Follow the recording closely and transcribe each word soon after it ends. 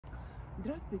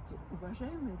Здравствуйте,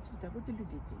 уважаемые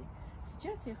цветоводы-любители!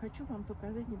 Сейчас я хочу вам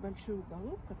показать небольшой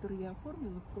уголок, который я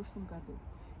оформила в прошлом году.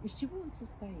 Из чего он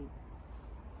состоит?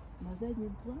 На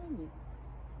заднем плане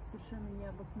совершенно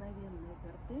необыкновенная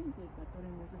гортензия,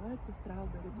 которая называется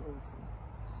Strawberry Blossom.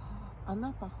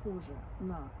 Она похожа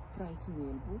на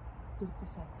фрайс-мельбу, только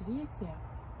соцветия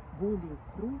более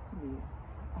крупные,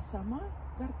 а сама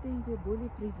гортензия более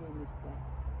приземистая.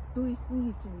 То есть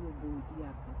низ у нее будет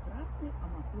ярко-красный, а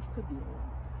макушка белая.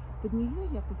 Под нее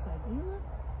я посадила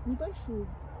небольшую.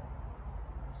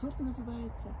 Сорт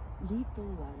называется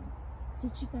Little Lime.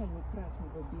 Сочетание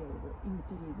красного, белого и на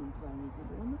переднем плане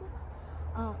зеленого.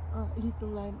 А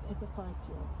Little Lime это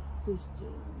патио, то есть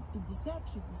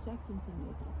 50-60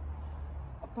 сантиметров.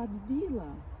 Подбила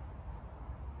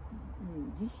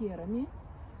гехерами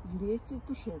вместе с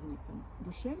душевником.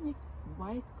 Душевник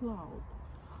White Cloud.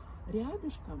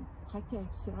 Рядышком, хотя и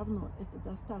все равно это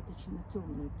достаточно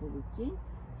темная полутень,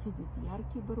 сидит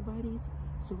яркий барбарис,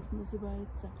 сорт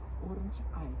называется Orange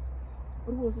Ice.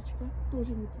 Розочка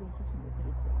тоже неплохо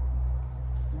смотрится.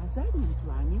 На заднем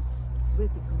плане в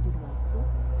этой комбинации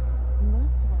у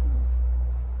нас с вами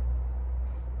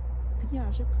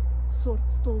княжек, сорт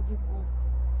столбиков.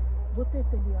 Вот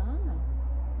эта лиана,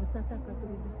 высота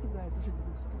которой достигает уже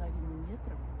 2,5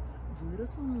 метров,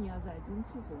 выросла у меня за один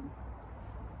сезон.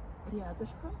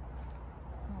 Рядышком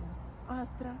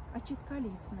астра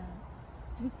очетколистная,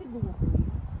 цветы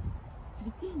голубые.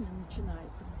 Цветение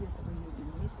начинается где-то в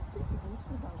июле месяце и будет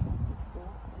продолжаться до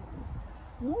зимы.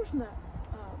 Можно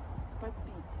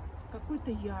подпить какой-то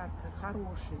яркий,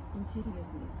 хороший,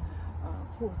 интересный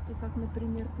хосты, как,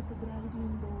 например, катедраль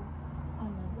Виндоу. А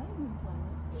на заднем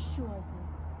плане еще один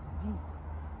вид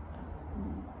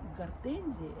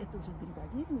гортензии, это уже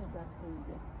древовидная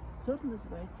гортензия, сорт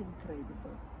называется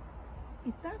Incredible.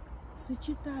 Итак,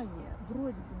 сочетание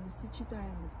вроде бы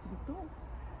несочетаемых цветов,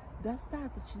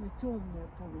 достаточно темная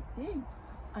полутень,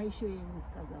 а еще я не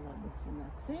сказала об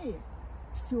эхинацее,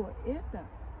 все это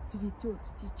цветет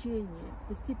в течение,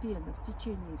 постепенно в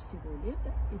течение всего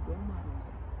лета и до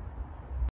мороза.